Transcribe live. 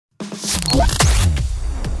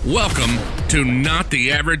Welcome to Not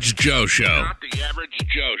the Average Joe Show. Not the Average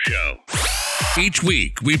Joe Show. Each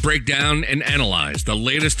week, we break down and analyze the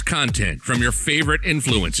latest content from your favorite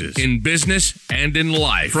influences in business and in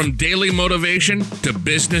life, from daily motivation to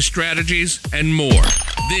business strategies and more.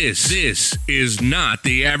 This is Not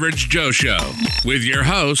the Average Joe Show with your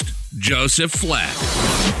host, Joseph Flack.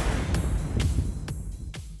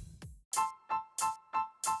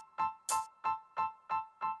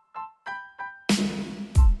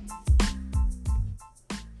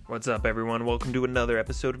 What's up, everyone? Welcome to another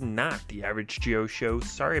episode of Not the Average Joe Show.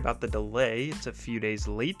 Sorry about the delay. It's a few days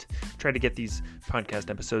late. Try to get these podcast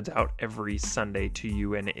episodes out every Sunday to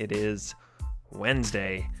you, and it is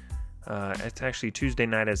Wednesday. It's actually Tuesday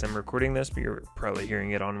night as I'm recording this, but you're probably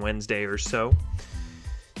hearing it on Wednesday or so.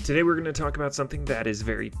 Today we're going to talk about something that is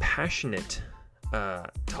very passionate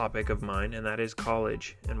topic of mine, and that is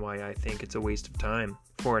college, and why I think it's a waste of time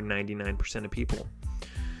for 99% of people.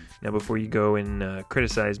 Now, before you go and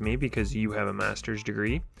criticize me because you have a master's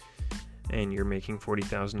degree and you're making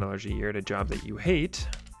 $40,000 a year at a job that you hate,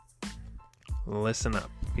 listen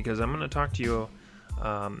up, because I'm going to talk to you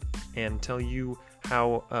and tell you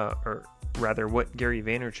how, or rather what Gary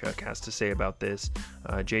Vaynerchuk has to say about this,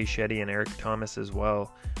 Jay Shetty and Eric Thomas as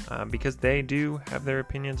well, because they do have their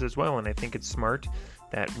opinions as well, and I think it's smart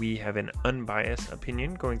that we have an unbiased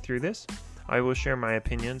opinion going through this. I will share my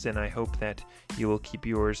opinions, and I hope that you will keep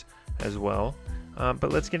yours as well.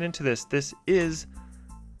 But let's get into this. This is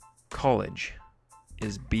College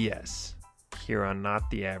is BS here on Not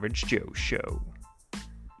the Average Joe Show.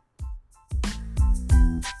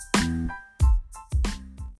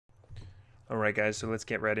 Alright guys, so let's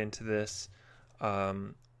get right into this. I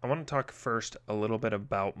want to talk first a little bit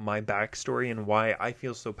about my backstory and why I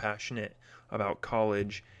feel so passionate about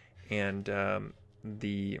college and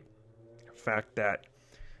the fact that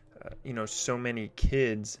so many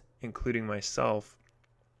kids, including myself,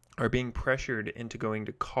 are being pressured into going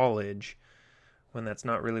to college when that's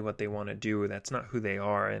not really what they want to do. That's not who they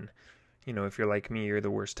are. And if you're like me, you're the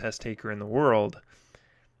worst test taker in the world.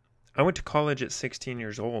 I went to college at 16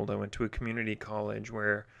 years old. I went to a community college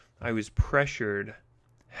where I was pressured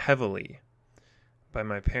heavily by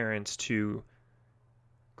my parents to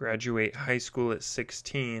graduate high school at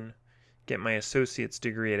 16, get my associate's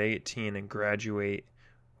degree at 18, and graduate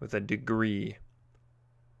with a degree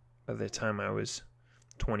by the time I was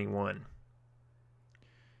 21.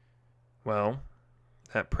 Well,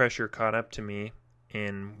 that pressure caught up to me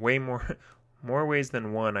in way more ways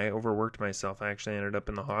than one. I overworked myself. I actually ended up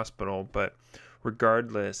in the hospital, but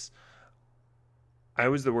regardless, I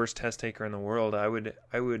was the worst test taker in the world. I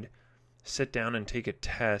would sit down and take a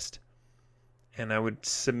test, and I would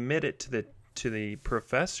submit it to the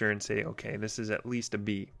professor and say, okay, this is at least a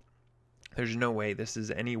B. There's no way this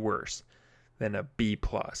is any worse than a B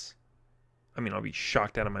plus. I mean, I'll be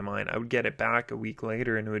shocked out of my mind. I would get it back a week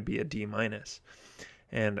later and it would be a D minus.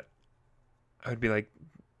 And I would be like,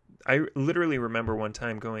 I literally remember one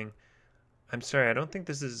time going, I'm sorry, I don't think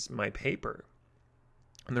this is my paper.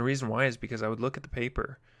 And the reason why is because I would look at the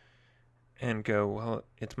paper and go, well,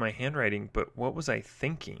 it's my handwriting, but what was I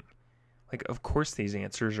thinking? Like, of course these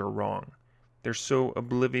answers are wrong. They're so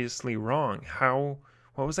obliviously wrong.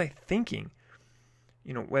 What was I thinking?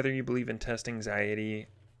 Whether you believe in test anxiety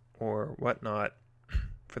or whatnot,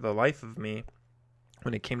 for the life of me,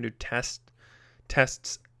 when it came to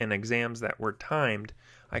tests and exams that were timed,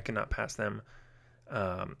 I could not pass them.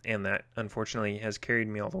 And that, unfortunately, has carried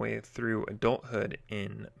me all the way through adulthood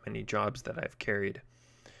in many jobs that I've carried.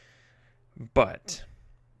 But,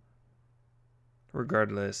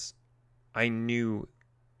 regardless, I knew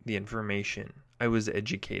the information. I was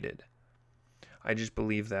educated. I just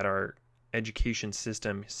believe that our education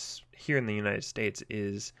system here in the United States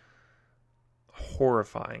is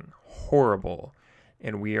horrible,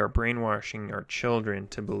 and we are brainwashing our children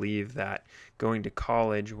to believe that going to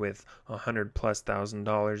college with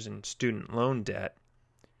 $100,000+ in student loan debt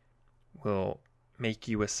will make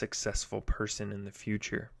you a successful person in the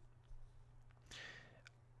future.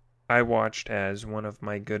 I watched as one of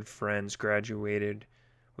my good friends graduated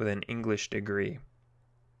with an English degree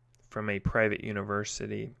from a private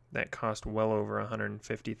university that cost well over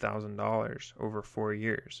 $150,000 over 4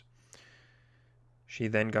 years. She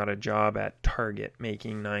then got a job at Target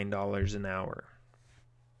making $9 an hour.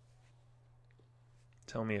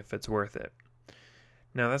 Tell me if it's worth it.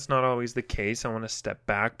 Now, that's not always the case. I want to step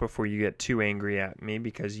back before you get too angry at me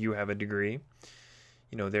because you have a degree.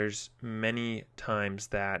 There's many times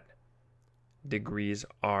that degrees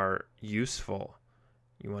are useful.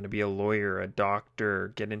 You want to be a lawyer, a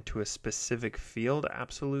doctor, get into a specific field?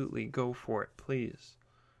 Absolutely, go for it, please.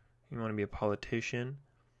 you want to be a politician,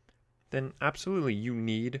 then absolutely you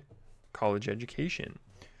need college education.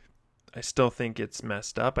 I still think it's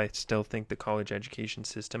messed up. I still think the college education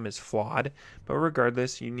system is flawed. But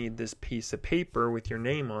regardless, you need this piece of paper with your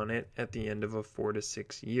name on it at the end of 4 to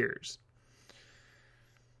 6 years.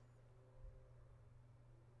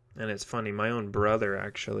 And it's funny, my own brother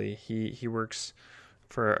actually, he works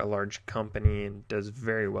for a large company and does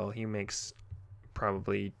very well. He makes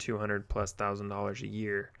probably $200,000+ a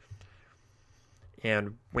year.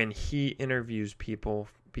 And when he interviews people,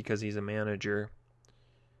 because he's a manager,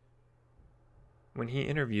 when he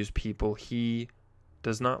interviews people, he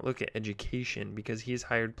does not look at education, because he's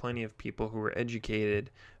hired plenty of people who were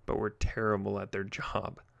educated but were terrible at their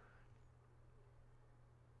job.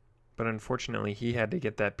 But unfortunately, he had to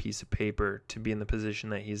get that piece of paper to be in the position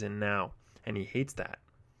that he's in now, and he hates that.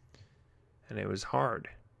 And it was hard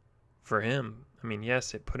for him. I mean,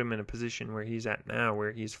 yes, it put him in a position where he's at now,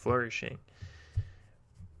 where he's flourishing.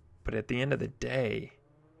 But at the end of the day,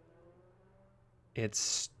 it's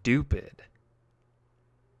stupid.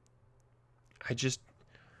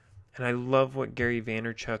 And I love what Gary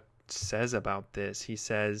Vaynerchuk says about this. He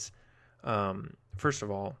says, first of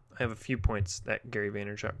all, I have a few points that Gary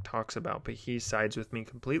Vaynerchuk talks about, but he sides with me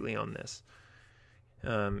completely on this.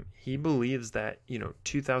 He believes that,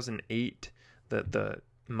 2008, the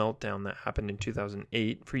meltdown that happened in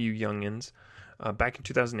 2008, for you youngins, back in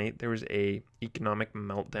 2008, there was a economic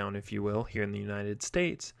meltdown, if you will, here in the United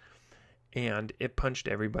States, and it punched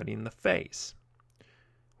everybody in the face.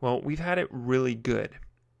 Well, we've had it really good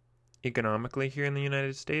economically here in the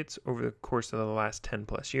United States over the course of the last 10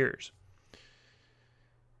 plus years.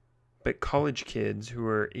 But college kids who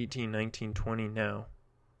are 18, 19, 20 now,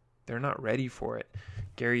 they're not ready for it.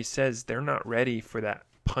 Gary says they're not ready for that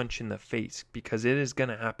punch in the face, because it is going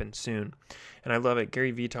to happen soon. And I love it. Gary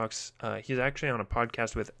Vee talks, he's actually on a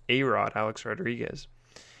podcast with A-Rod, Alex Rodriguez.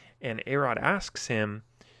 And A-Rod asks him,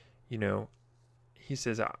 he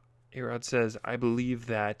says, A-Rod says, I believe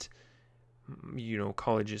that,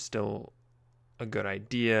 college is still a good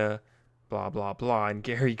idea, blah, blah, blah. And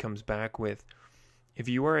Gary comes back with,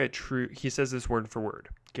 he says this word for word.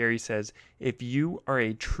 Gary says, if you are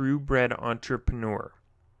a true-bred entrepreneur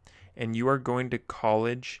and you are going to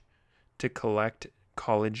college to collect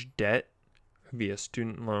college debt via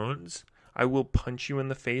student loans, I will punch you in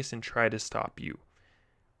the face and try to stop you.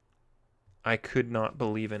 I could not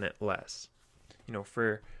believe in it less.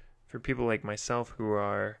 For people like myself who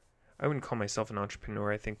are, I wouldn't call myself an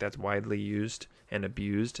entrepreneur. I think that's widely used and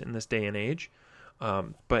abused in this day and age.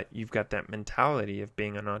 But you've got that mentality of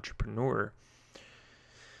being an entrepreneur.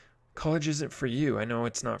 College isn't for you. I know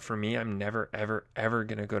it's not for me. I'm never, ever, ever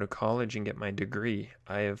going to go to college and get my degree.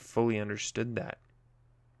 I have fully understood that.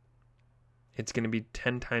 It's going to be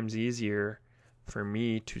 10 times easier for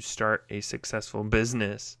me to start a successful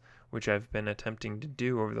business, which I've been attempting to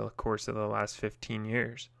do over the course of the last 15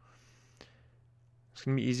 years. It's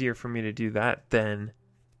going to be easier for me to do that than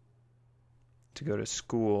to go to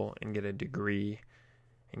school and get a degree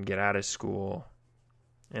and get out of school.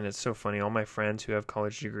 And it's so funny. All my friends who have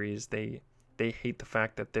college degrees, they hate the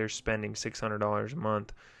fact that they're spending $600 a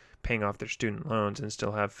month paying off their student loans and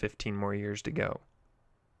still have 15 more years to go.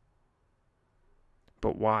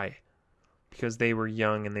 But why? Because they were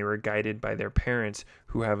young and they were guided by their parents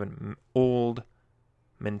who have an old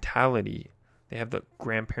mentality. They have the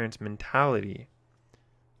grandparents' mentality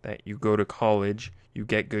that you go to college, you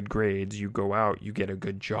get good grades, you go out, you get a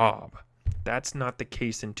good job. That's not the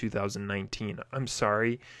case in 2019. I'm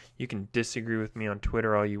sorry. You can disagree with me on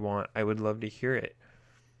Twitter all you want. I would love to hear it.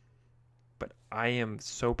 But I am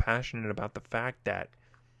so passionate about the fact that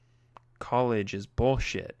college is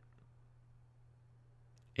bullshit.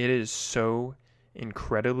 It is so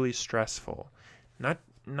incredibly stressful. Not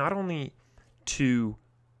only to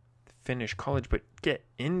finish college, but get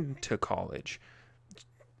into college.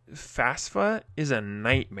 FAFSA is a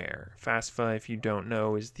nightmare. FAFSA, if you don't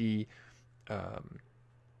know, is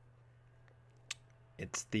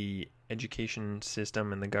it's the education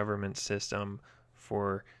system and the government system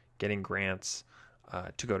for getting grants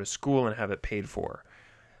to go to school and have it paid for.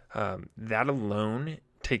 That alone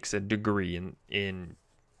takes a degree in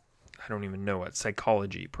I don't even know what,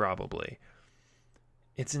 psychology probably.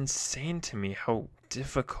 It's insane to me how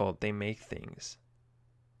difficult they make things.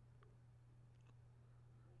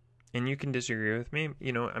 And you can disagree with me.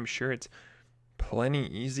 I'm sure it's plenty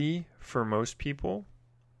easy for most people.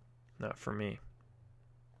 Not for me.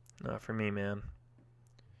 Not for me, man.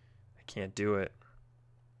 I can't do it.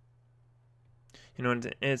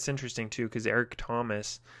 And it's interesting too, because Eric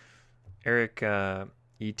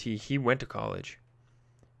E.T., he went to college.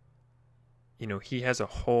 he has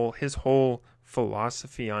his whole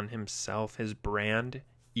philosophy on himself, his brand,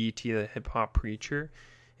 E.T. the Hip Hop Preacher,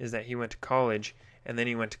 is that he went to college, and then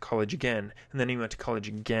he went to college again, and then he went to college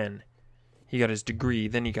again. He got his degree,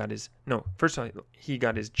 then he got first of all, he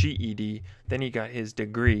got his GED, then he got his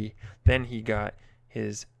degree, then he got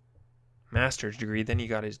his master's degree, then he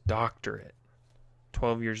got his doctorate.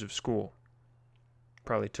 12 years of school.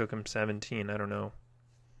 Probably took him 17, I don't know.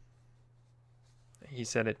 He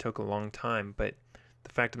said it took a long time, but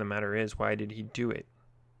the fact of the matter is, why did he do it?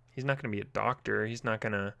 He's not going to be a doctor. He's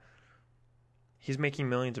making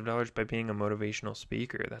millions of dollars by being a motivational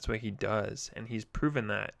speaker. That's what he does. And he's proven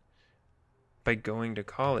that by going to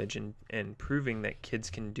college and proving that kids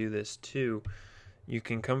can do this too. You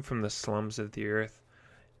can come from the slums of the earth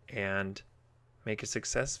and make a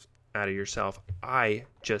success out of yourself. I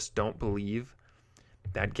just don't believe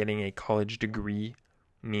that getting a college degree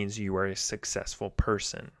means you are a successful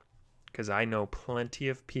person. Because I know plenty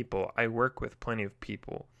of people, I work with plenty of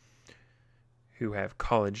people who have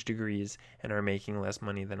college degrees and are making less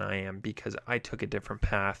money than I am because I took a different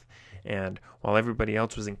path. And while everybody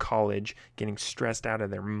else was in college getting stressed out of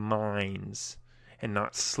their minds and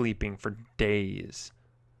not sleeping for days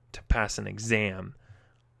to pass an exam,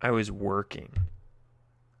 I was working.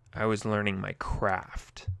 I was learning my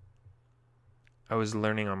craft. I was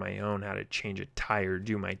learning on my own how to change a tire,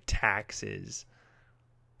 do my taxes.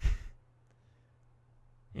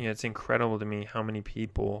 It's incredible to me how many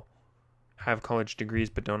people have college degrees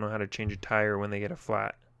but don't know how to change a tire when they get a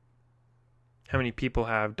flat. How many people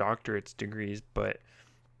have doctorates degrees but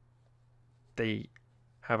they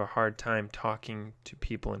have a hard time talking to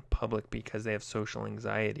people in public because they have social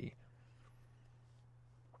anxiety.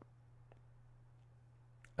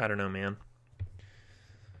 I don't know, man.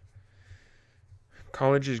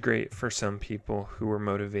 College is great for some people who are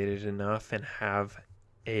motivated enough and have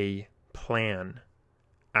a plan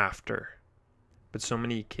after. But so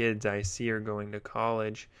many kids I see are going to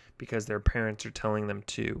college because their parents are telling them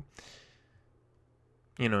to.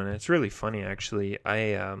 And it's really funny, actually.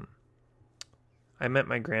 I met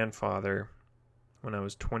my grandfather when I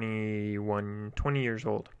was 20 years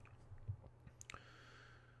old.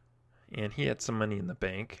 And he had some money in the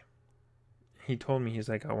bank. He told me, he's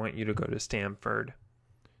like, I want you to go to Stanford.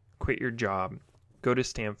 Quit your job. Go to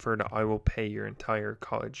Stanford. I will pay your entire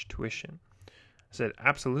college tuition. I said,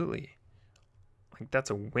 absolutely. Like,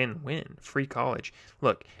 that's a win-win. Free college.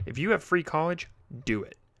 Look, if you have free college, do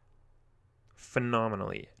it.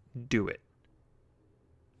 Phenomenally. Do it.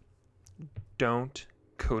 Don't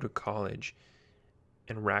go to college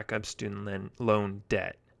and rack up student loan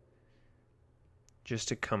debt just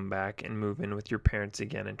to come back and move in with your parents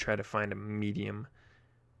again and try to find a medium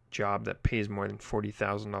job that pays more than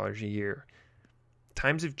 $40,000 a year.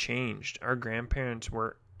 Times have changed. Our grandparents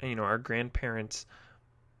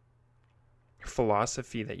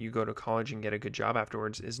philosophy that you go to college and get a good job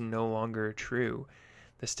afterwards is no longer true.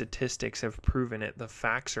 The statistics have proven it. The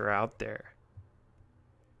facts are out there.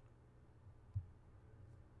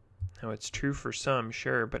 Now, it's true for some,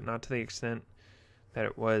 sure, but not to the extent that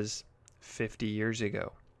it was 50 years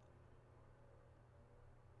ago.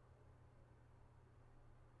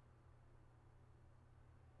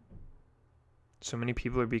 So many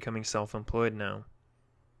people are becoming self-employed now.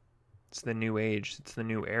 It's the new age. It's the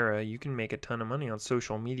new era. You can make a ton of money on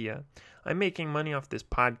social media. I'm making money off this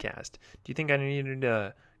podcast. Do you think I needed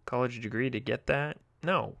a college degree to get that?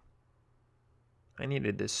 No. I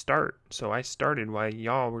needed to start. So I started while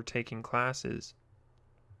y'all were taking classes.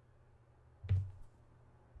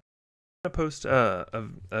 I'm going to post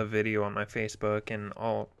a video on my Facebook, and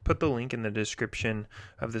I'll put the link in the description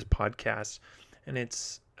of this podcast. And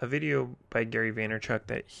it's a video by Gary Vaynerchuk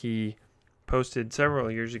that he posted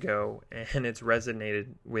several years ago, and it's resonated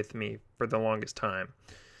with me for the longest time.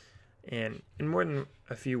 And in more than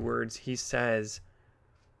a few words, he says,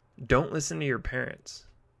 don't listen to your parents.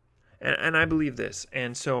 And I believe this.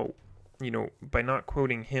 And so, by not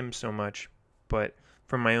quoting him so much, but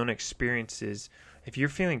from my own experiences, if you're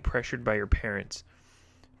feeling pressured by your parents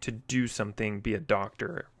to do something, be a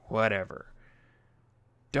doctor, whatever,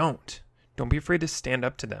 don't be afraid to stand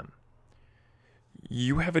up to them.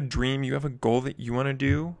 You have a dream, you have a goal that you want to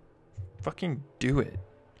do, fucking do it.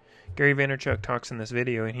 Gary Vaynerchuk talks in this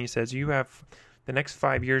video, and he says you have the next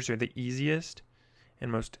 5 years are the easiest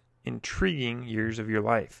and most intriguing years of your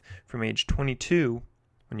life. From age 22,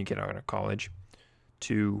 when you get out of college,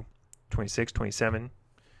 to 26, 27,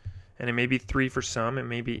 and it may be 3 for some, it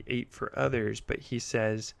may be 8 for others, but he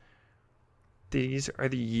says these are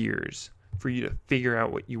the years for you to figure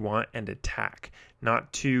out what you want and attack,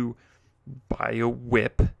 not to buy a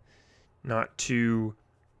whip, not to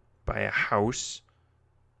buy a house.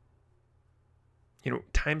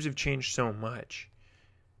 Times have changed so much.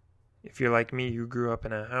 If you're like me, you grew up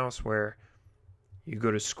in a house where you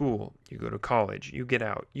go to school, you go to college, you get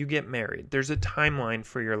out, you get married. There's a timeline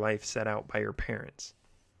for your life set out by your parents.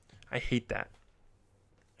 I hate that.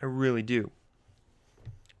 I really do.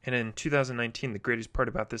 And in 2019, the greatest part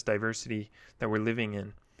about this diversity that we're living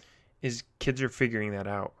in is kids are figuring that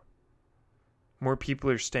out. More people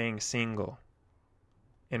are staying single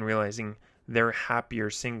and realizing they're happier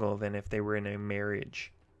single than if they were in a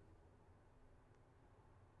marriage.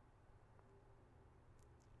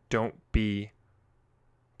 Don't be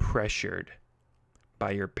pressured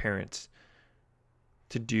by your parents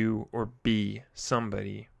to do or be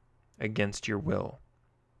somebody against your will.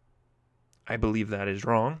 I believe that is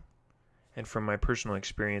wrong. And from my personal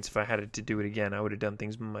experience, if I had to do it again, I would have done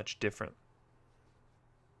things much different.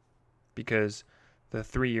 Because the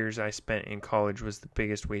 3 years I spent in college was the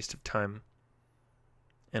biggest waste of time.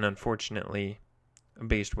 And unfortunately, a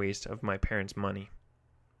biggest waste of my parents' money.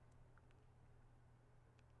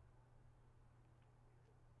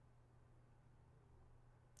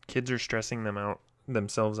 Kids are stressing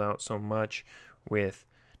themselves out so much with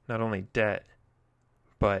not only debt,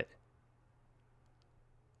 but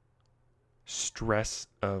stress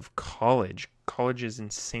of college. College is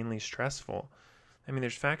insanely stressful. I mean,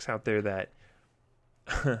 there's facts out there that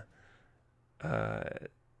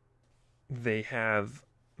they have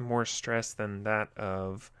more stress than that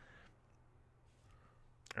of,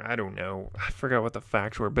 I don't know, I forgot what the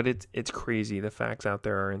facts were, but it's crazy. The facts out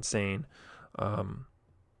there are insane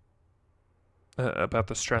about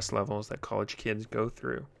the stress levels that college kids go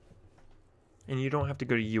through. And you don't have to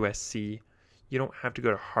go to USC. You don't have to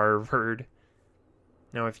go to Harvard.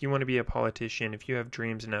 Now, if you want to be a politician, if you have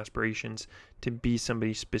dreams and aspirations to be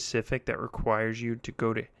somebody specific that requires you to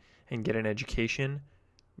go to and get an education,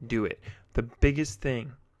 do it. The biggest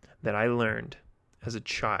thing that I learned as a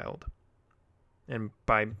child, and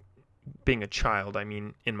by being a child, I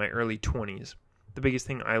mean in my early 20s, the biggest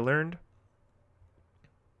thing I learned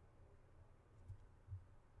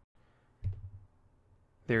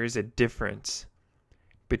there is a difference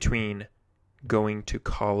between going to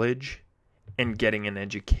college and getting an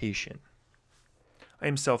education. I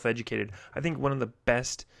am self-educated. I think one of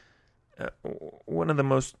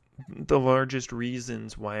the largest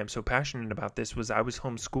reasons why I'm so passionate about this was I was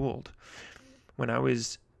homeschooled. When I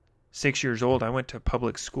was 6 years old, I went to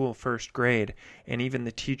public school, first grade, and even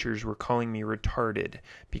the teachers were calling me retarded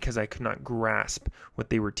because I could not grasp what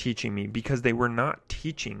they were teaching me, because they were not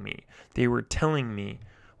teaching me. They were telling me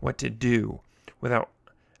what to do without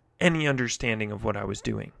any understanding of what I was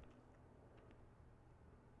doing.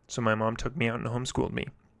 So my mom took me out and homeschooled me.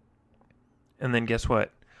 And then guess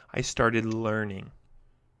what? I started learning.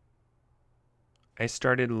 I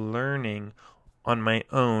started learning on my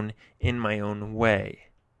own, in my own way,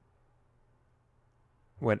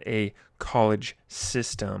 what a college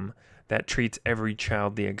system that treats every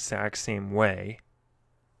child the exact same way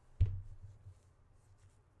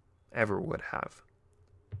ever would have.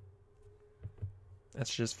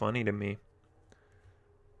 That's just funny to me.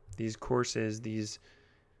 These courses, these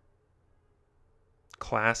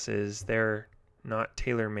classes, they're not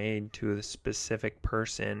tailor-made to a specific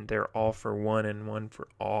person. They're all for one and one for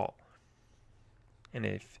all. And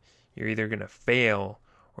if you're either going to fail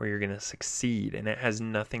or you're going to succeed, and it has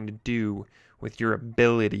nothing to do with your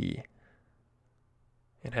ability.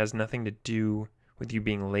 It has nothing to do with you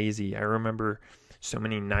being lazy. I remember so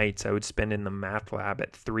many nights I would spend in the math lab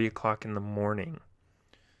at 3 o'clock in the morning.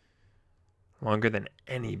 Longer than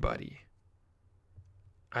anybody.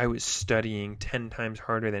 I was studying 10 times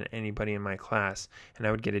harder than anybody in my class, and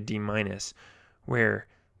I would get a D-, where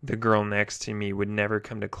the girl next to me would never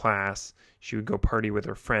come to class. She would go party with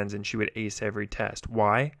her friends, and she would ace every test.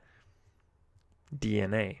 Why?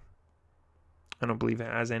 DNA. I don't believe it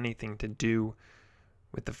has anything to do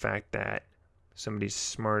with the fact that somebody's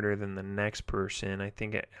smarter than the next person. I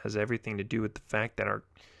think it has everything to do with the fact that our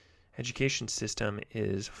education system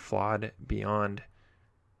is flawed beyond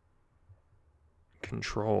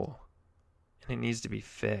control, and it needs to be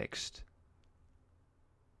fixed.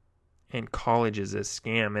 And college is a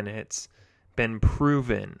scam, and it's been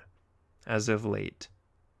proven as of late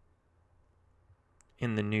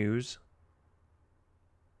in the news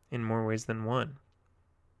in more ways than one.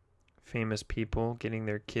 Famous people getting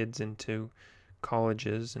their kids into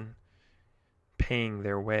colleges and paying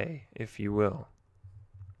their way, if you will.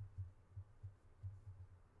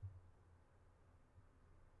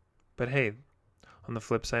 But hey, on the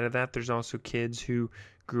flip side of that, there's also kids who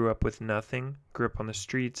grew up with nothing, grew up on the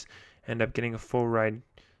streets, end up getting a full ride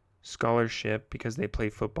scholarship because they play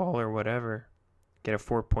football or whatever, get a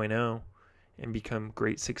 4.0 and become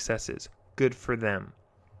great successes. Good for them.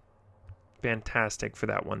 Fantastic for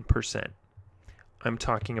that 1%. I'm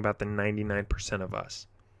talking about the 99% of us.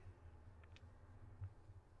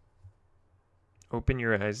 Open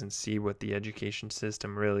your eyes and see what the education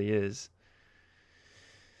system really is.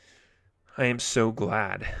 I am so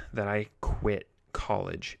glad that I quit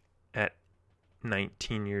college at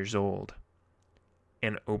 19 years old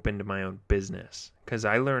and opened my own business, because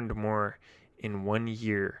I learned more in 1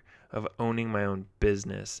 year of owning my own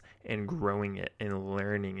business and growing it and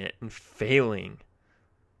learning it and failing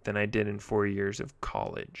than I did in 4 years of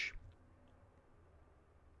college.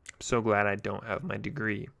 I'm so glad I don't have my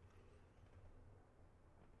degree,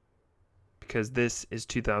 because this is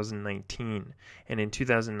 2019, and in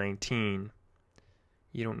 2019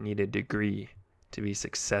 you don't need a degree to be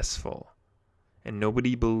successful, and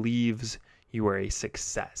nobody believes you are a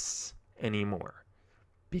success anymore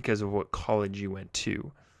because of what college you went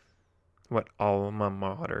to, what alma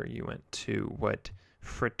mater you went to, what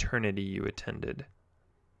fraternity you attended.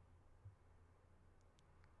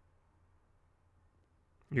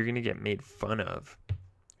 You're going to get made fun of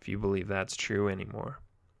if you believe that's true anymore.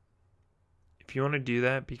 If you want to do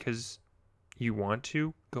that because you want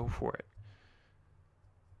to, go for it.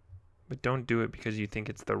 But don't do it because you think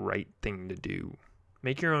it's the right thing to do.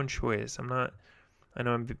 Make your own choice. I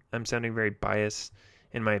know I'm sounding very biased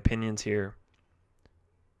in my opinions here.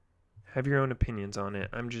 Have your own opinions on it.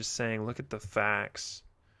 I'm just saying, look at the facts.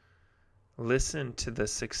 Listen to the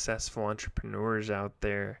successful entrepreneurs out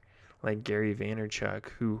there like Gary Vaynerchuk,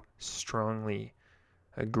 who strongly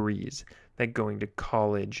agrees that going to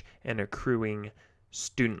college and accruing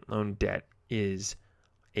student loan debt is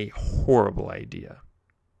a horrible idea.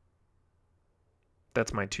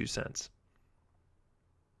 That's my 2 cents.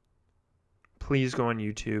 Please go on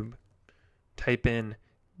YouTube, type in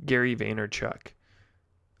Gary Vaynerchuk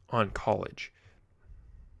on college.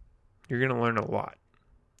 You're going to learn a lot.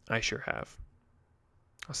 I sure have.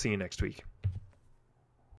 I'll see you next week.